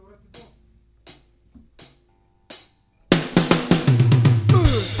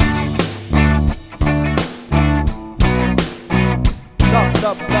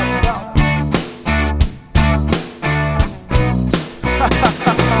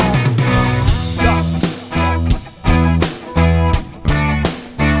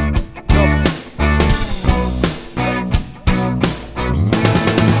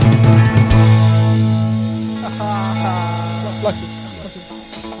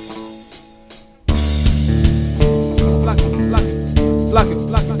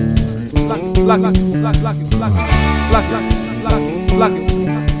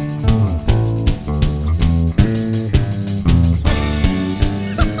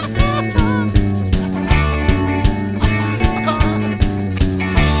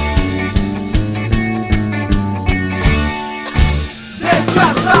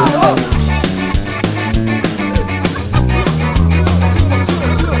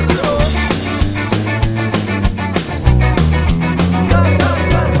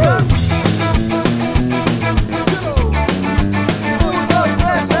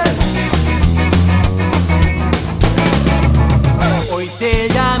Hoy te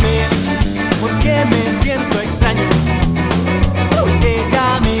llamé porque me siento extraño. Hoy te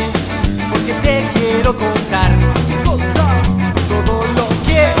llamé porque te quiero contar todo lo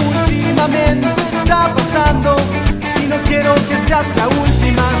que últimamente está pasando, y no quiero que seas la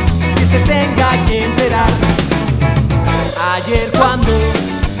última que se tenga que enterar. Ayer cuando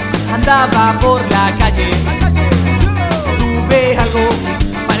andaba por la calle tuve algo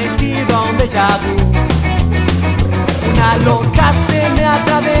parecido a un déjà vu. Una loca se me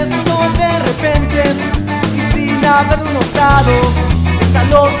atravesó de repente y sin haberlo notado, esa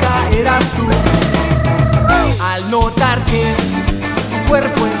loca eras tú. Al notar que tu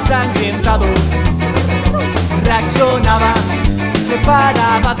cuerpo ensangrentado reaccionaba y se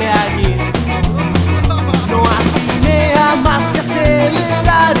paraba de allí, no atiné a más que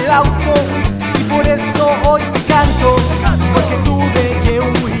acelerar el auto, y por eso hoy te canto, porque tuve que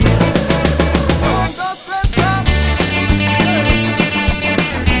huir.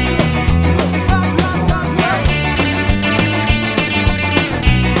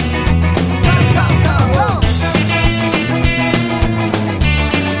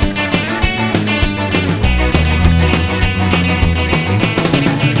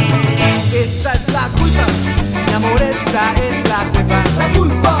 Esta es la culpa, mi amor, esta es la culpa. La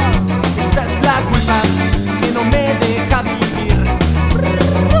culpa, esta es la culpa que no me deja vivir.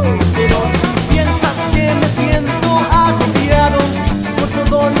 Pero si piensas que me siento agobiado por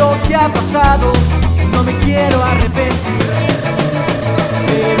todo lo que ha pasado, no me quiero arrepentir.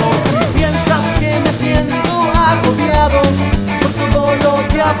 Pero si piensas que me siento agobiado por todo lo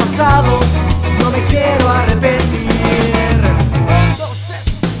que ha pasado, no me quiero arrepentir.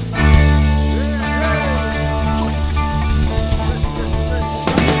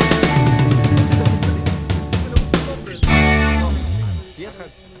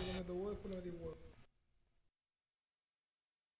 Yes.